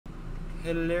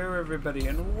Hello everybody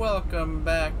and welcome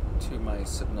back to my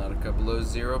Subnautica Below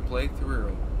Zero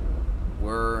playthrough,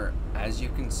 where, as you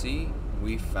can see,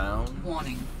 we found...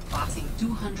 Warning, passing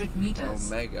 200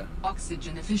 meters. Omega.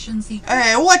 Oxygen efficiency...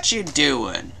 Hey, what you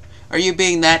doing? Are you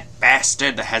being that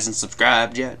bastard that hasn't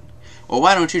subscribed yet? Well,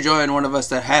 why don't you join one of us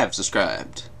that have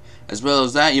subscribed? As well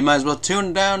as that, you might as well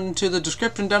tune down into the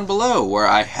description down below, where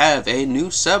I have a new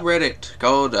subreddit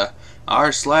called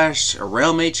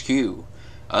r/RealmHQ.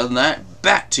 Other than that,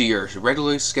 back to your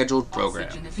regularly scheduled program.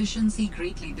 Oxygen efficiency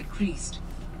greatly decreased.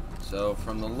 So,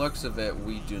 from the looks of it,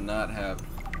 we do not have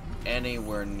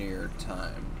anywhere near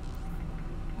time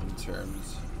in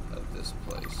terms of this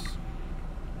place.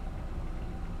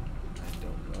 I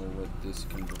don't know what this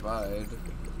can provide.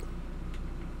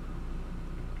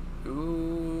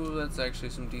 Ooh, that's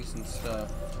actually some decent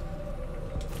stuff.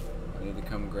 I need to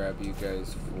come grab you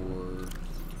guys for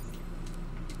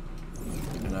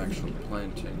an actual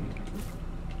planting.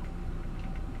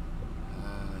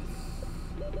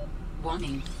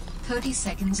 Warning, 30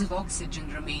 seconds of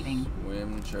oxygen remaining.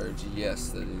 Swim charge, yes,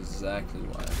 that is exactly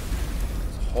why.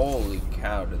 Holy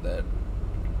cow, did that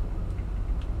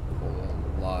pull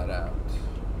a lot out.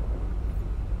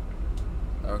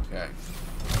 Okay.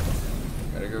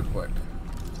 Gotta go quick.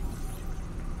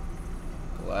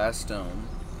 Glass dome.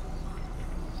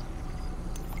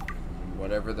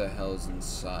 Whatever the hell's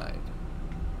inside.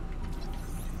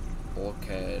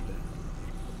 Bulkhead.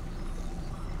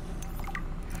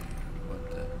 What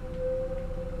the?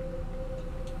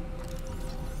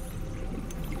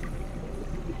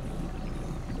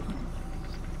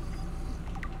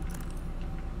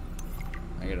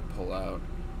 I gotta pull out.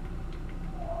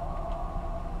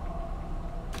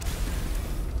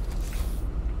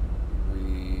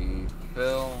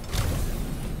 Refill.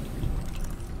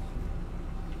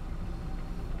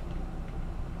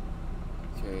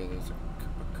 Okay, there's a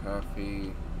cup of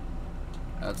coffee.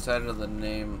 Outside of the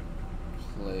name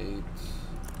plate.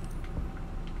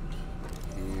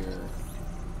 Here.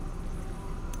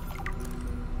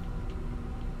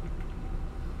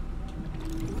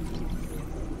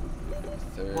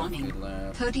 Warning,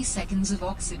 30 seconds of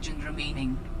oxygen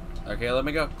remaining. Okay, let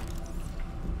me go.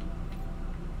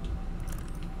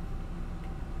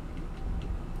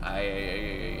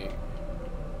 Aye.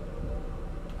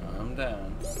 I'm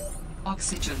down.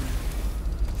 Oxygen.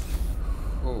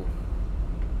 Whew.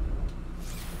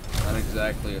 Not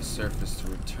exactly a surface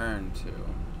to return to.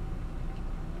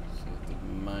 So you have to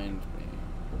mind me.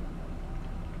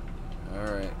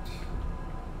 Alright.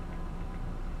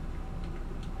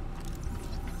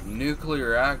 Nuclear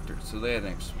reactor, so they had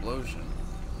an explosion.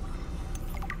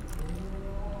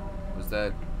 Was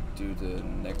that due to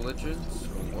negligence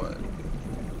or what?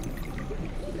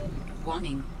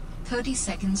 Warning, 30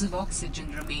 seconds of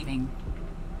oxygen remaining.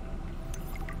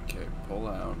 Okay, pull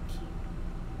out.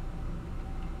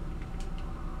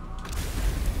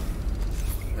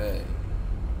 Okay.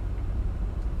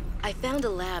 I found a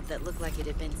lab that looked like it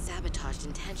had been sabotaged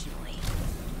intentionally.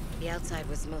 The outside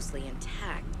was mostly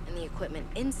intact, and the equipment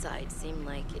inside seemed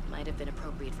like it might have been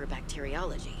appropriate for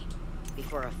bacteriology,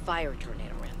 before a fire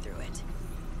tornado ran through it.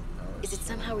 Is it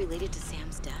somehow related to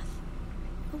Sam's death?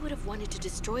 Who would have wanted to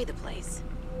destroy the place?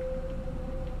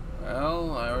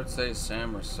 Well, I would say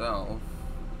Sam herself.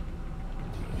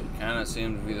 She kind of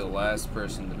seemed to be the last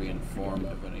person to be informed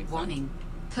of anything. Warning,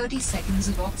 30 seconds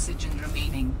of oxygen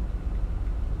remaining.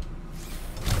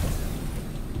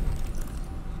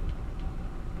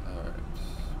 Alright.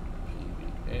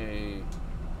 PDA.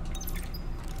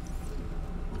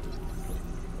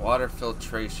 Water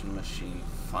filtration machine,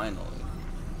 finally.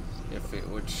 If it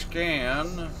would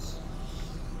scan...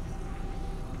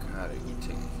 God, it would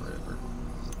take forever.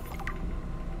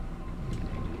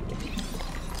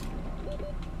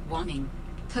 Warning,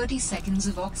 30 seconds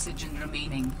of oxygen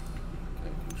remaining.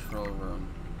 Okay, control room.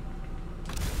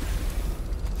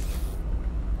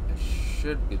 It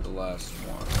should be the last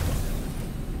one.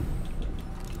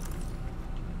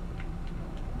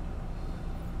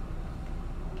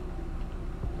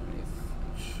 It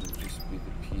should just be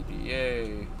the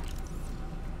PDA.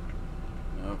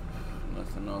 Nope,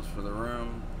 nothing else for the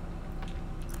room.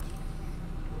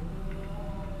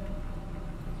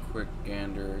 Quick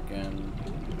gander again.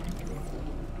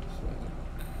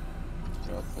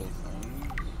 Couple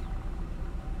things.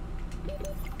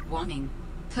 Warning,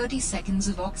 30 seconds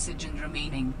of oxygen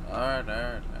remaining. Alright,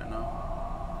 I know.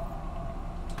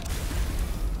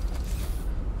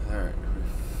 Alright,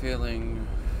 refilling.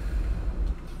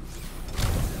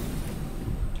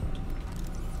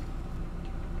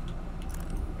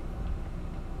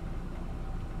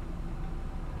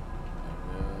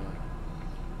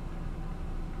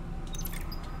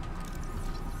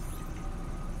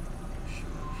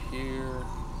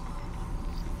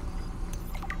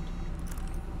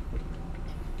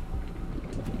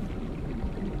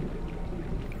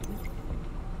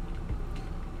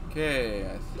 Okay,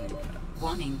 I think.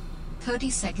 Warning. 30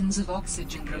 seconds of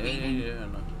oxygen remaining. Yeah,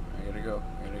 no. I gotta go.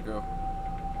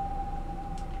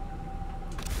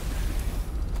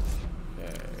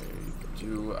 Okay,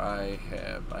 do I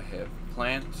have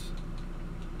plant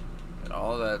and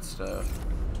all that stuff.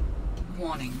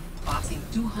 Warning. Passing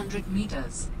 200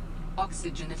 meters.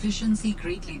 Oxygen efficiency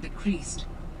greatly decreased.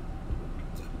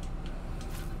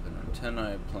 An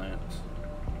antennae plant.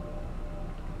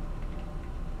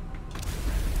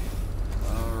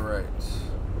 Alright.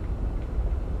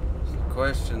 So the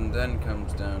question then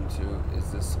comes down to,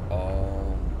 is this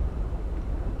all?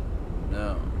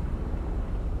 No.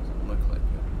 Doesn't look like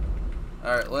it.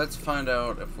 Alright, let's find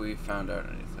out if we found out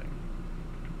anything.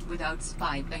 Without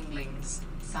spy penguins,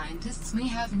 scientists may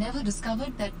have never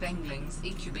discovered that penguins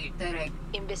incubate their egg.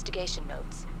 Investigation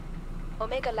notes.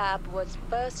 Omega Lab was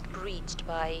first breached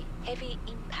by heavy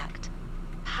impact,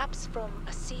 perhaps from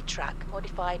a sea track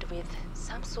modified with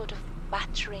some sort of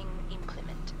battering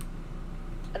implement.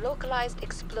 A localized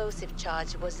explosive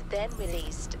charge was then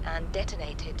released and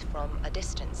detonated from a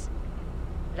distance.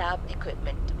 Lab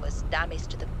equipment was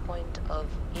damaged to the point of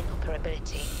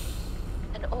inoperability,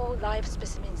 and all live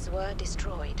specimens were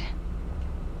destroyed.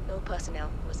 No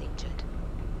personnel was injured.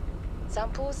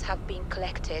 Samples have been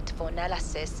collected for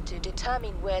analysis to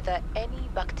determine whether any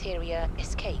bacteria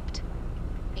escaped.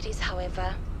 It is,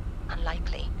 however,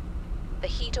 unlikely. The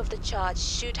heat of the charge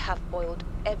should have boiled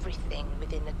everything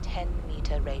within a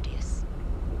 10-meter radius.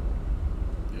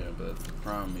 Yeah, but that's the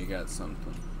problem. You got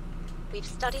something. We've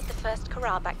studied the first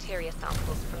Kara bacteria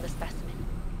samples from the specimen.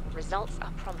 Results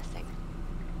are promising.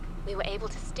 We were able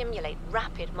to stimulate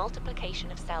rapid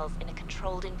multiplication of cells in a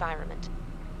controlled environment,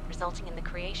 resulting in the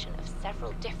creation of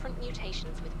several different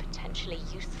mutations with potentially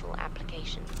useful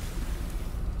applications.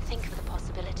 Think of the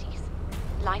possibilities.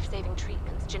 Life-saving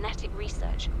treatments, genetic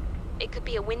research. It could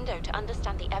be a window to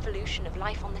understand the evolution of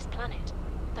life on this planet.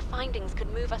 The findings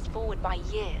could move us forward by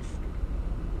years.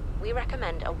 We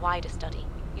recommend a wider study,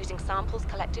 using samples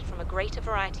collected from a greater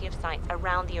variety of sites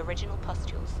around the original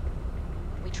pustules.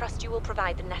 We trust you will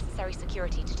provide the necessary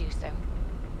security to do so.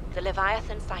 The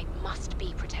Leviathan site must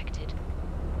be protected.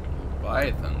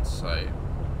 Leviathan site?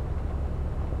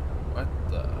 What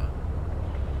the?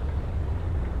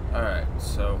 Alright,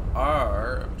 so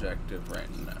our objective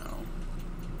right now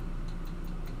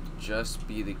just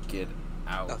be to get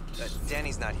out.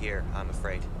 Danny's not here, I'm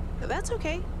afraid. That's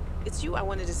okay. It's you I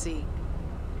wanted to see.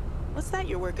 What's that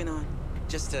you're working on?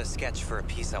 Just a sketch for a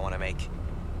piece I want to make.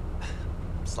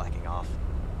 I'm slacking off.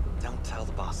 Don't tell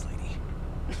the boss lady.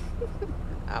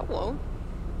 I won't.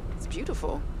 It's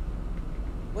beautiful.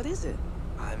 What is it?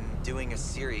 I'm doing a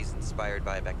series inspired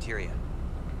by bacteria.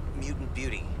 Mutant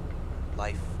beauty.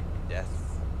 Life,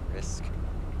 death, risk.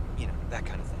 You know, that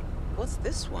kind of thing. What's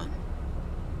this one?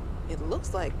 It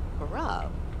looks like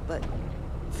Parab, but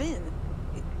Vin,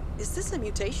 is this a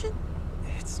mutation?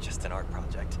 It's just an art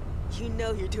project. You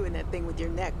know you're doing that thing with your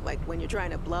neck, like when you're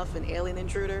trying to bluff an alien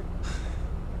intruder.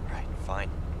 Right, fine.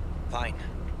 Fine.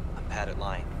 I'm padded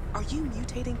lying. Are you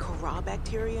mutating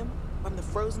Corabacterium from the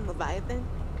frozen Leviathan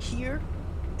here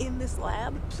in this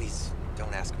lab? Please,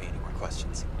 don't ask me any more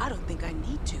questions. I don't think I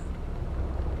need to.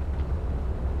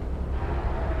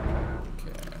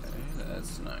 Okay,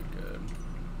 that's not good.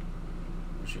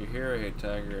 What's your hero? Hey,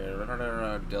 Tiger.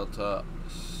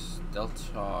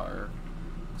 Deltar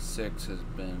 6 has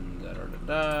been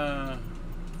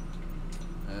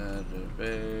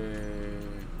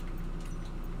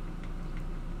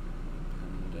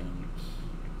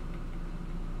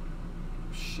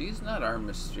She's not our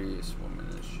mysterious woman,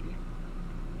 is she?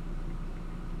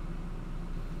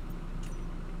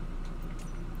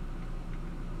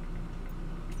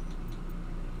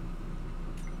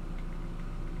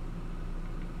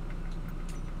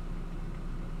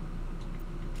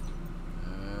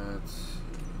 Let's see.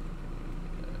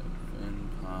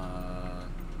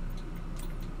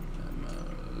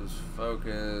 Memos.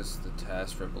 Focus. The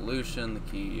task revolution. The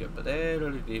key.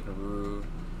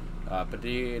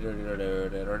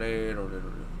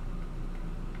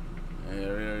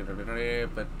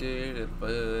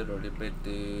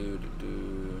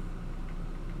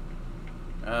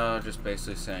 Just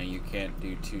basically saying you can't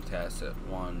do 2 tasks at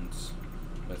once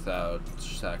without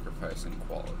sacrificing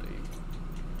quality.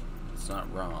 It's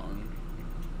not wrong.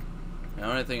 The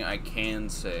only thing I can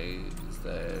say is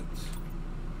that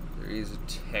there is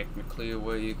technically a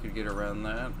way you could get around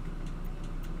that.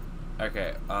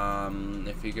 Okay,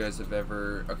 if you guys have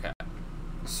ever... Okay,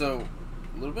 so,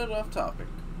 a little bit off topic.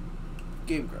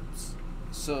 Game Grumps.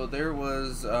 So, there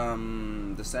was,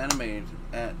 this animated...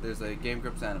 there's a Game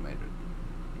Grumps animated.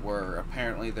 where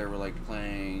apparently they were like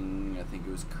playing, I think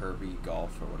it was Kirby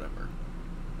Golf or whatever.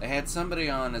 They had somebody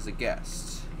on as a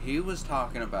guest. He was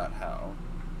talking about how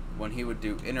when he would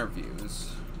do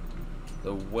interviews,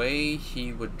 the way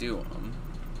he would do them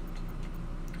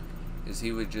is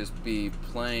he would just be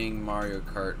playing Mario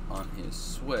Kart on his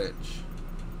Switch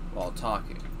while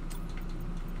talking.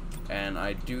 And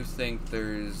I do think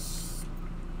there's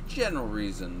general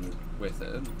reason with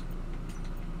it.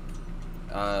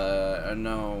 I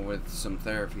know with some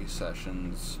therapy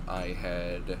sessions I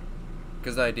had,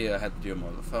 because the idea I had to do them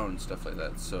on the phone and stuff like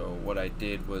that, so what I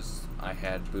did was I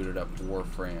had booted up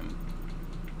Warframe.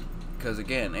 Because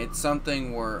again, it's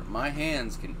something where my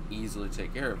hands can easily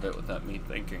take care of it without me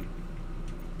thinking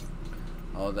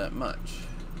all that much.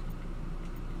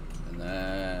 And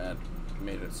that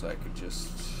made it so I could just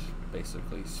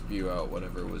basically spew out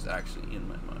whatever was actually in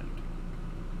my mind.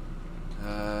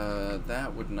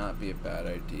 That would not be a bad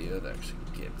idea to actually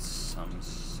get some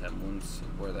semblance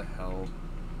of where the hell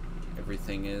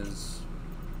everything is.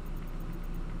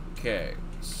 Okay,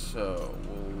 so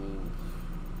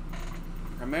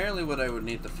primarily what I would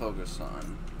need to focus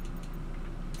on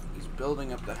is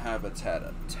building up the habitat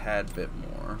a tad bit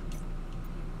more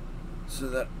so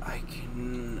that I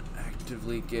can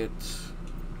actively get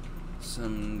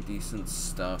some decent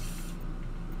stuff,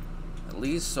 at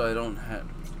least so I don't have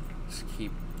to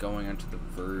keep going onto the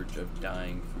verge of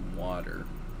dying from water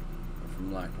or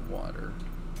from lack of water.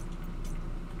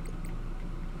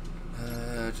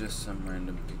 Just some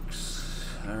random peaks.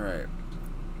 Alright,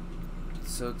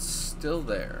 so it's still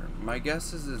there. My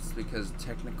guess is it's because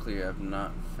technically I've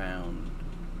not found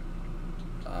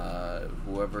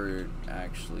whoever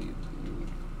actually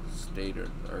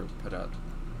stated or put out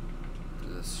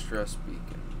the stress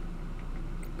beacon.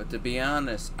 But to be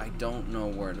honest, I don't know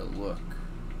where to look.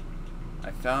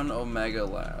 I found Omega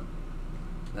Lab.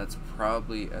 That's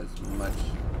probably as much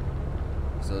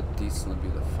as it'll decently be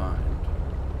to find.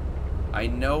 I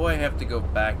know I have to go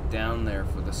back down there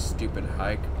for the stupid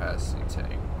high capacity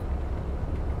tank,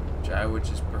 which I would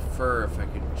just prefer if I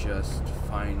could just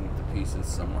find the pieces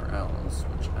somewhere else,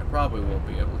 which I probably will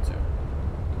be able to.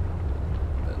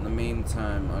 But in the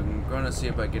meantime, I'm going to see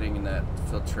about getting that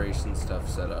filtration stuff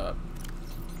set up.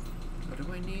 What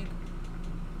do I need?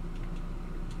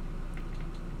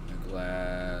 A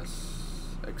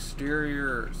glass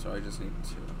exterior, so I just need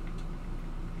two.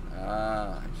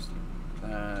 I just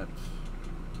need that.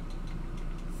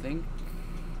 I think,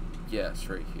 yes,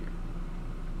 right here.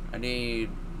 I need,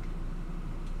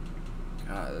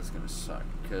 God, that's gonna suck,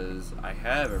 because I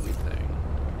have everything.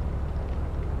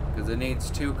 Because it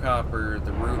needs 2 copper,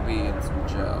 the ruby, and some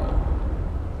gel.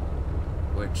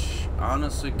 Which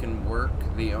honestly can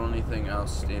work. The only thing I'll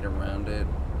state around it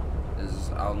is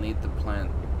I'll need to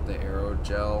plant the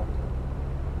aerogel.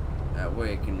 That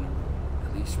way I can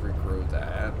at least regrow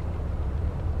that.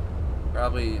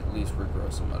 Probably at least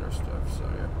regrow some other stuff, so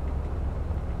yeah.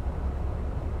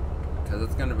 Because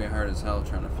it's going to be hard as hell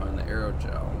trying to find the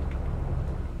aerogel.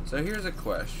 So here's a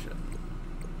question.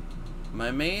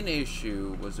 My main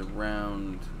issue was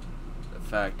around the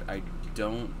fact I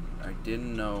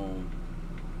didn't know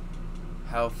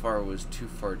how far was too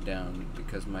far down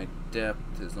because my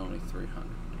depth is only 300.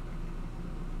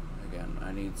 Again,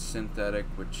 I need synthetic,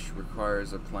 which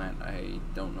requires a plant. I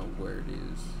don't know where it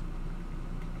is.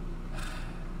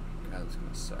 God, it's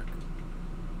gonna suck.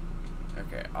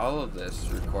 Okay, all of this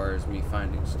requires me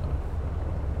finding stuff.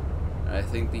 And I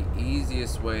think the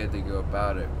easiest way to go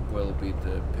about it will be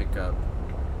to pick up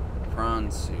a prawn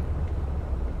suit.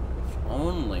 If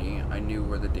only I knew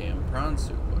where the damn prawn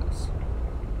suit was.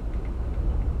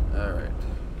 Alright.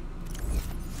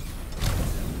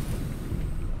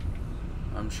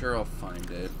 I'm sure I'll find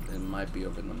it. It might be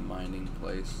over in the mining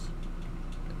place.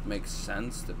 It makes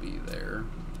sense to be there.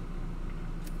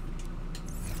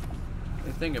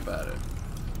 Think about it.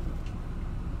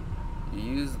 You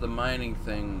use the mining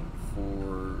thing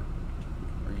for,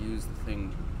 or use the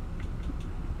thing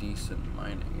decent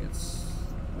mining. It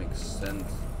makes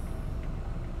sense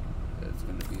that it's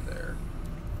going to be there.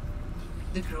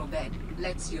 The grow bed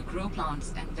lets you grow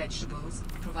plants and vegetables,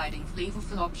 providing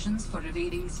flavorful options for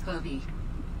evading scurvy.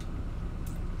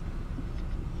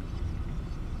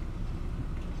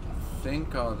 I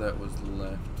think all that was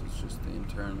left is just the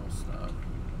internal stuff.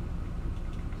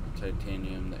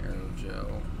 Titanium, the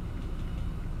aerogel,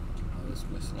 all this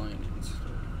miscellaneous stuff.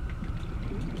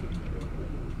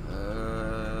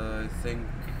 I think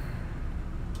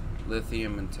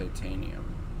lithium and titanium.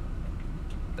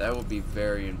 That will be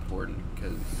very important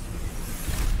because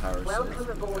power Welcome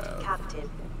aboard, Captain.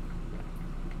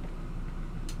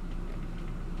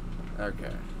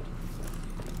 Okay.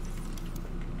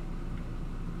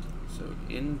 So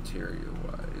interior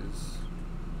wise,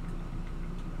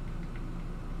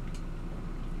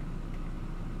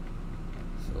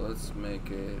 so let's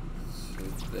make it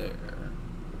to there.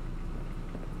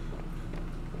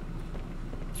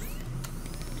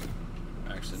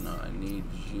 Actually, no, I need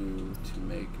you to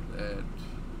make that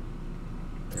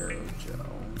aerogel.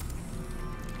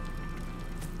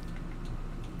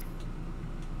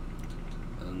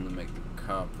 And then to make the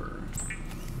copper.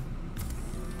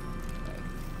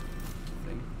 I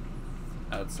think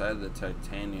outside the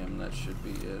titanium, that should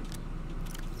be it.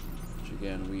 Which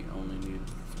again, we only need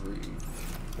 3.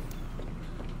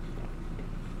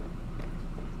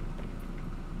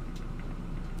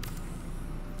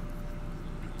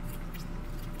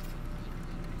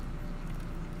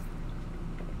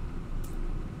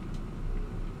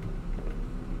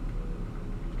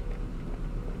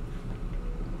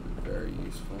 Very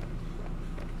useful.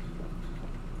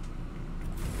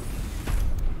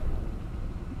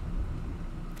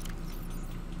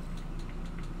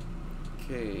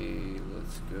 Okay,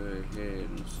 let's go ahead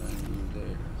and sign you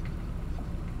there.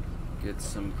 Get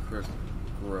some quick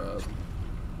grub.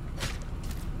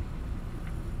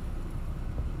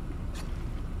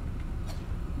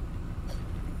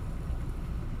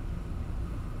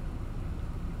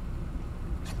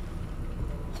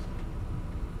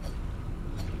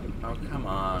 Oh, come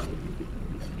on.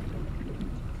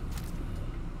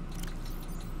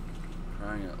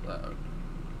 Crying out loud.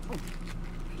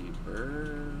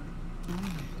 Peeper.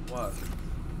 Water.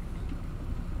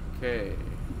 Okay.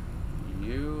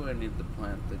 You, I need to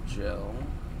plant the gel.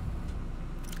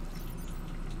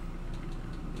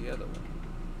 The other one.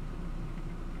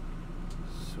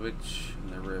 Switch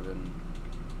and the ribbon.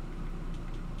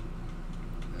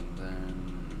 And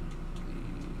then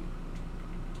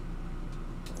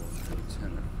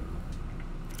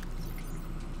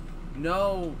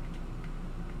no!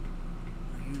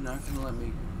 Are you not gonna let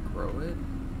me grow it?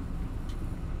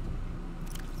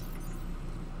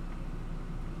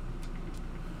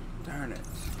 Darn it.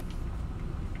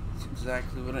 That's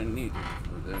exactly what I needed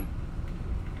for them.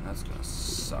 That's gonna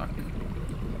suck.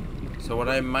 So what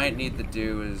I might need to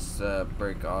do is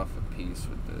break off a piece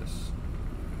with this.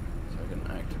 So I can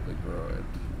actively grow it.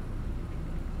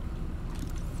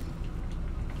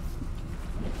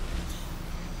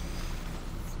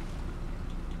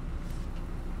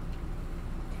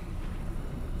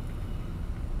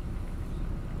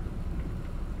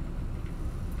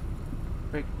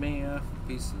 Break me off a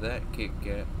piece of that Kit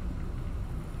Kat.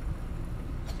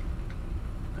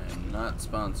 I am not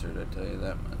sponsored, I tell you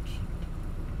that much.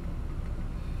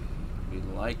 We'd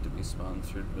like to be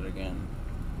sponsored, but again,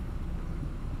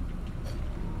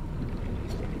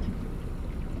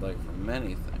 like for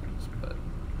many things, but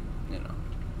you know.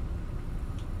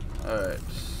 Alright.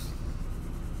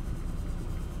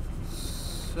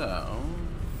 So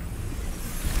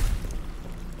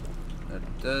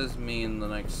that does mean the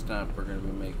next stop we're going to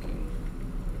be making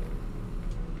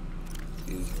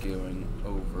is going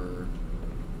over.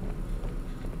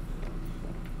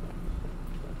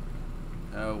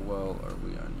 How well are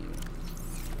we on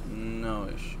you? No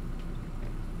issue.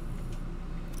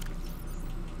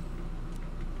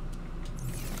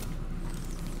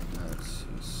 Let's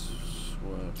just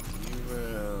swap you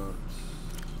out.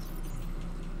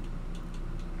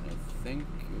 I think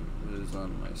it was on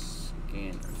my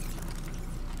scanner.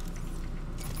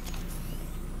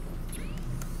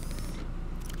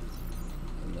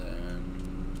 And then,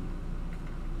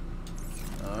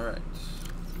 alright.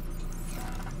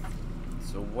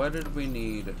 So what did we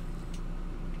need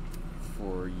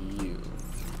for you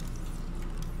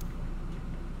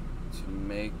to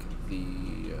make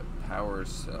the power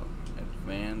cell?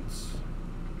 Advance.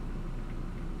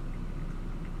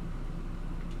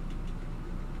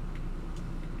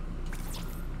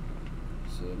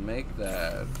 So to make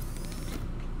that,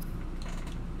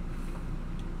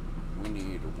 we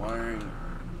need wiring.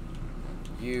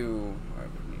 You, I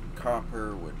would need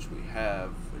copper, which we have,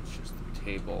 which is the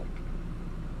table.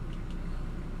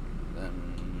 Then,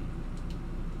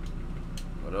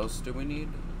 what else do we need?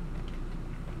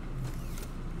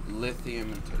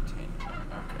 Lithium and titanium.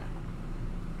 Okay.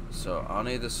 So I'll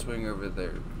need to swing over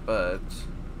there, but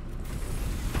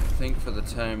I think for the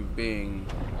time being,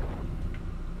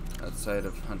 outside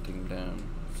of hunting down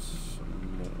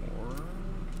some more,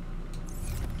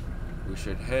 we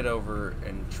should head over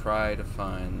and try to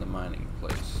find the mining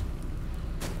place.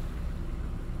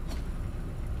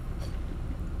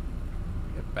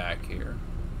 Get back here.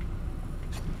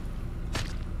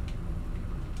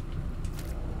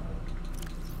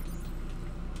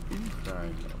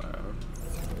 Crying aloud.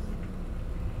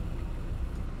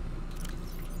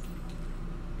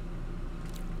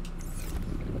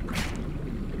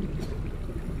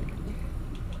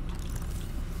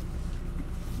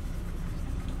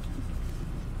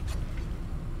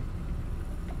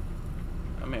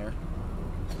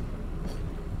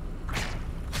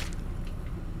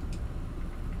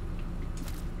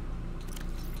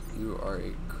 are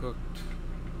a cooked.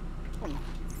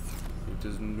 It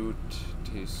does not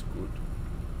taste good.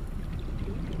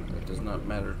 That does not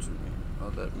matter to me. All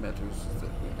that matters is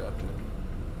that we got it.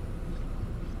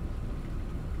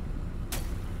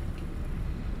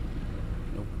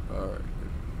 Nope. Alright,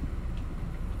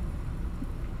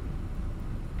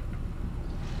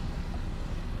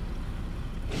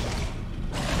 good.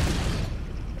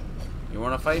 You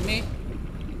wanna fight me?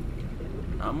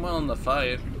 I'm willing to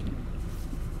fight.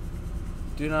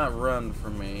 Do not run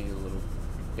from me, you little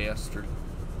bastard.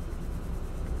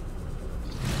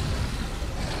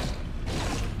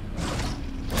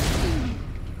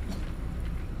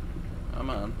 Come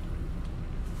on.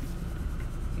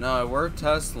 No, we're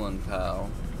tussling, pal.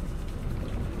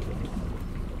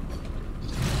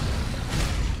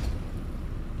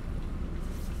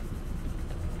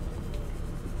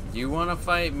 You wanna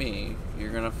fight me,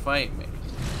 you're gonna fight me.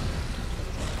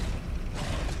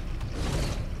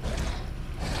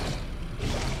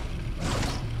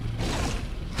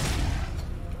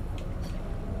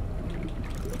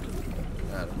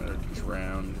 God, I'm gonna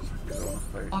drown.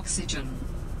 Oxygen.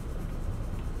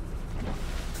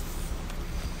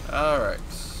 Alright,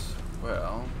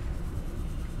 well,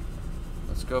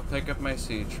 let's go pick up my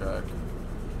sea truck.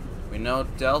 We know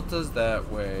Delta's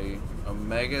that way,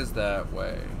 Omega's that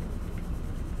way.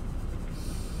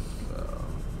 So,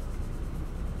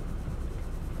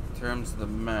 in terms of the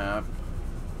map,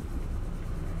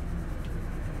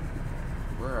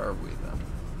 where are we then?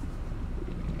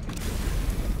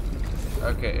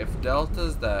 Okay, if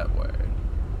Delta's that way,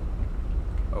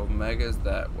 Omega's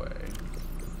that way.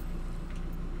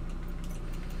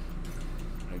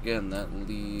 Again, that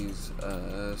leaves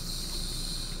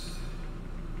us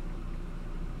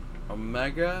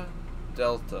Omega,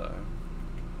 Delta.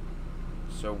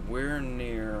 So we're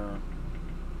near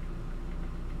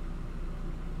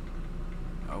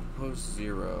Outpost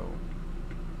 0.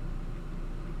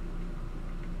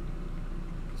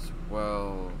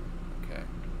 Well, okay.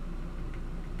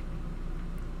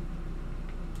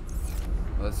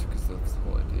 Well, that's because that's the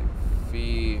whole idea.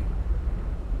 Phi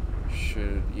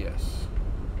should, yes.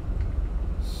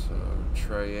 So,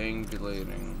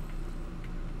 triangulating.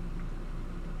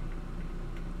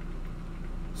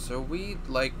 So we,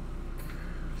 like,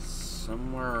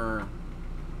 somewhere,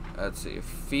 let's see, if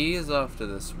Phi is off to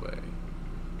this way,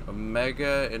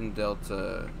 Omega and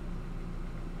Delta,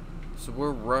 so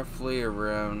we're roughly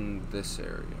around this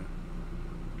area.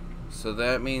 So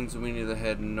that means we need to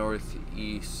head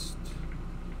northeast.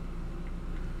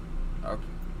 Okay.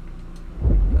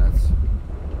 That's...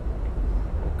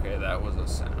 Okay, that was a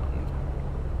sound.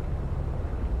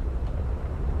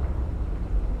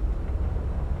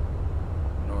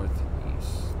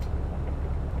 Northeast.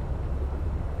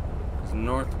 Because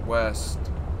northwest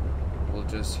will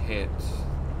just hit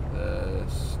the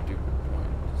stupid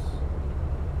points.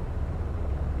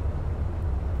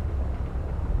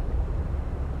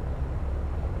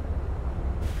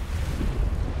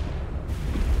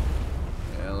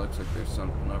 Yeah, it looks like there's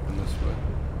something up in this way.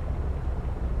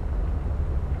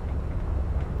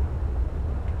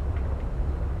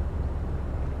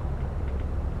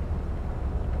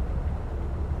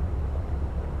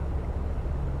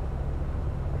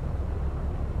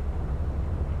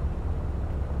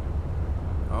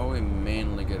 All we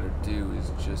mainly gotta do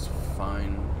is just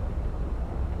find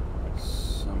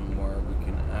somewhere we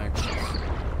can access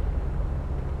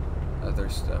other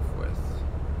stuff with.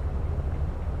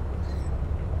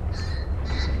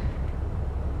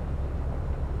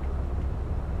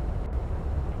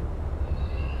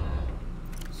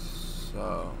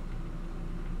 So,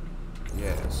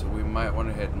 yeah, so we might want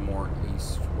to head more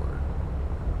eastward.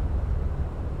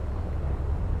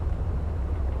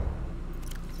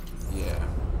 Yeah.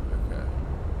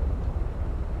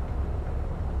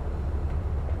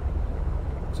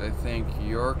 I think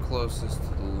you're closest to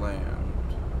the land.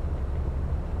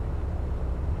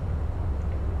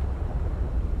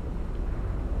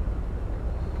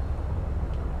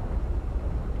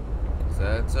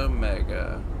 That's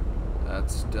Omega,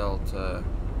 that's Delta,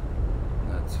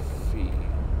 that's Phi.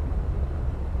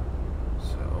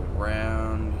 So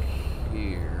around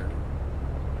here,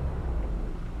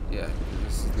 yeah,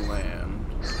 this is land.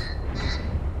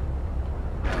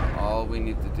 All we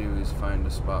need to do is find a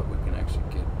spot we can actually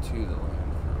get to the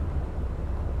land from.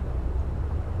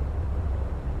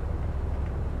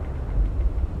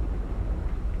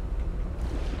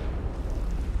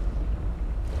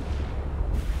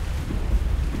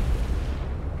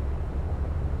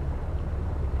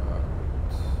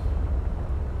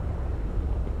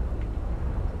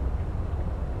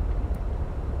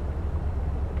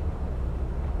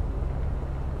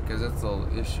 Because Because that's the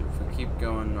whole issue. If we keep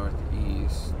going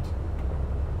northeast,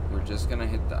 we're just gonna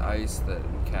hit the ice that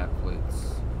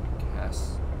encapsulates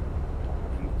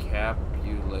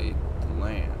the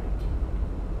land.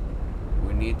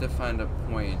 We need to find a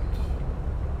point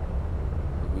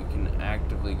where we can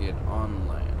actively get on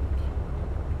land.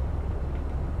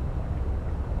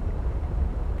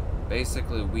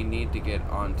 Basically, we need to get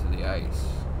onto the ice,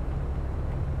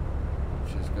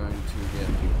 which is going to get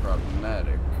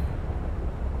problematic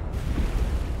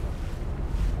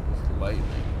with lightning.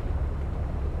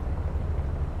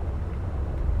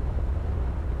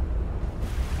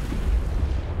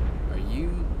 Are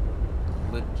you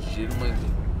legitimately...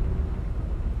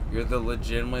 You're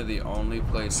legitimately the only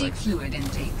place Seek fluid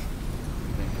intake.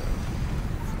 think of.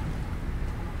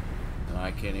 No,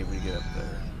 I can't even get up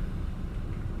there.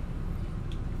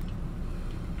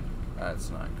 That's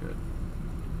not good.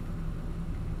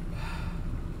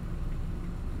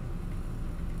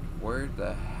 Where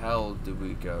the hell do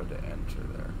we go to enter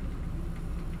there?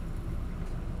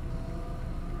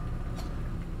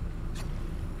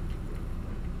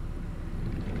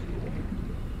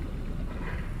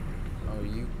 Oh,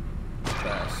 you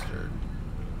bastard.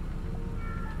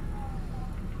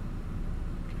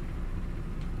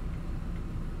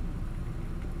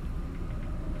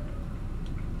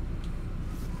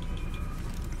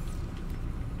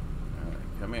 Alright,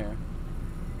 come here.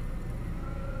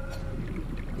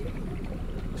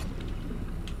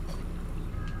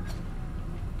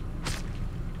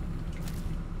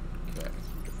 Okay.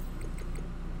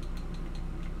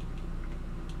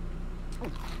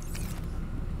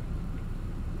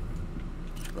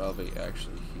 Should probably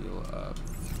actually heal up.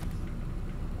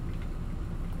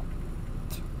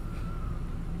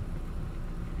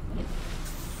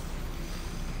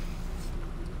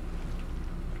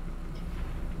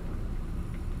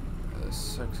 This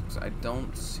sucks because I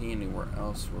don't see anywhere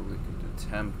else where we could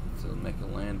attempt to make a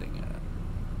landing at.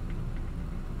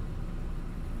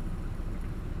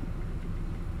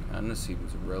 Kinda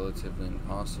seems relatively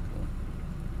impossible.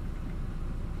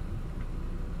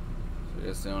 So I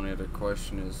guess the only other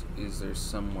question is there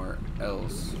somewhere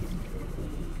else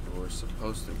where we're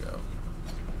supposed to go?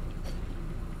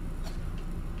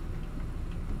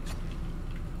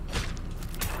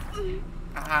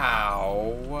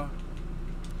 Ow!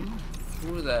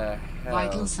 Who the hell?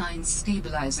 Vital signs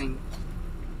stabilizing.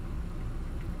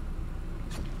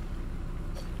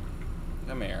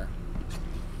 Come here.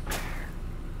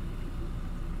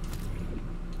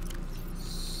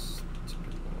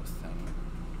 Stupid little thing.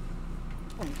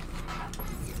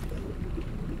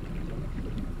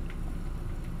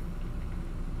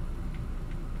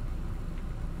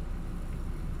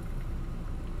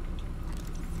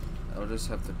 I'll just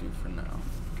have to do for now.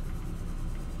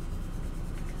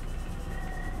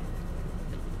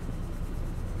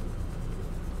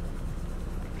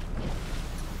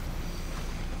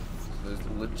 There's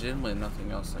legitimately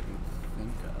nothing else I can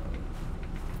think of.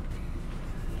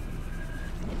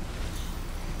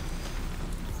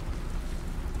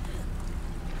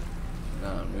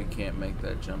 No, we can't make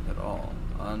that jump at all.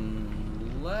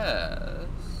 Unless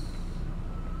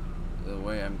the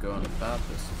way I'm going about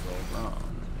this is all wrong.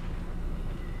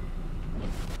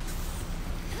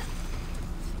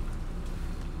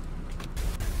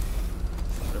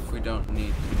 But if we don't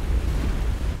need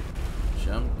to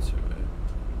jump to it,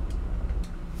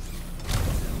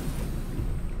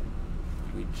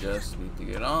 we just need to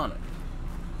get on it.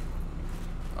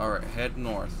 Alright, head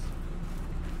north.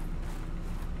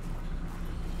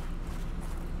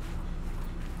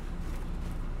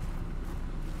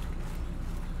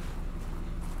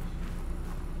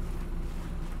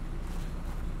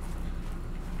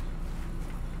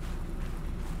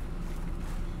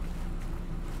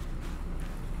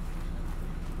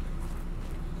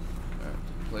 Alright,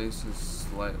 the place is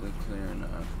slightly clear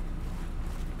enough.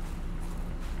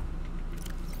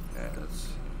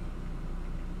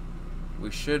 We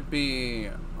should be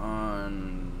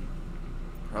on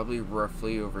probably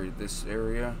roughly over this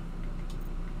area,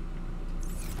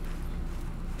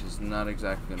 which is not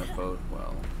exactly going to bode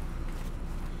well.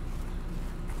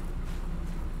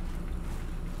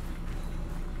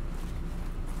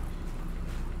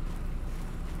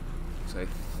 So I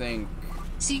think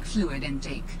Seek fluid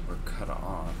intake. we're cut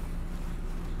off.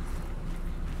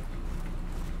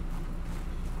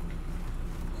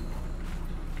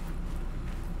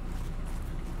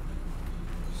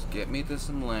 Get me to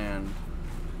some land.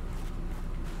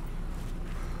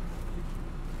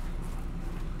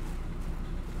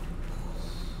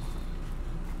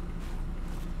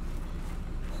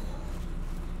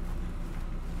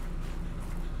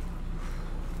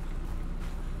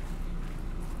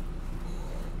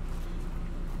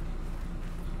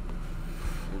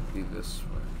 be this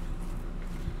way.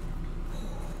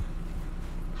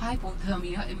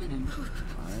 Hypothermia imminent.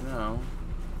 I know.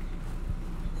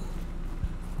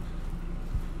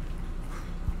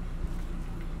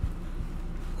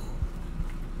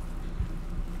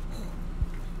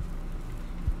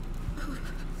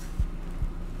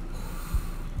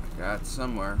 Got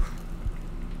somewhere.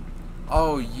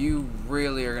 Oh, you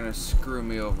really are gonna screw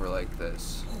me over like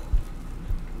this.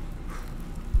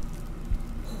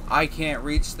 I can't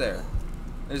reach there.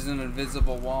 There's an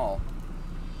invisible wall.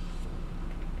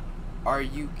 Are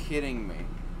you kidding me?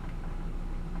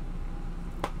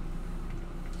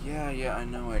 Yeah, I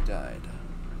know I died.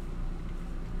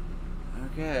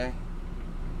 Okay.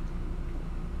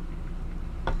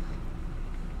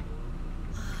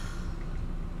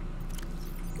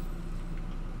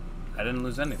 I didn't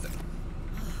lose anything.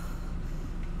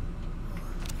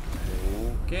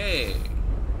 Okay.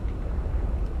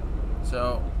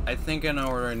 So, I think I know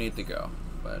where I need to go.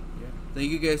 But, yeah.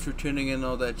 Thank you guys for tuning in and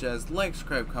all that jazz. Like,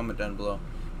 subscribe, comment down below.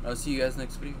 I'll see you guys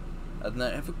next video. Other than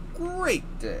that, have a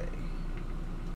great day.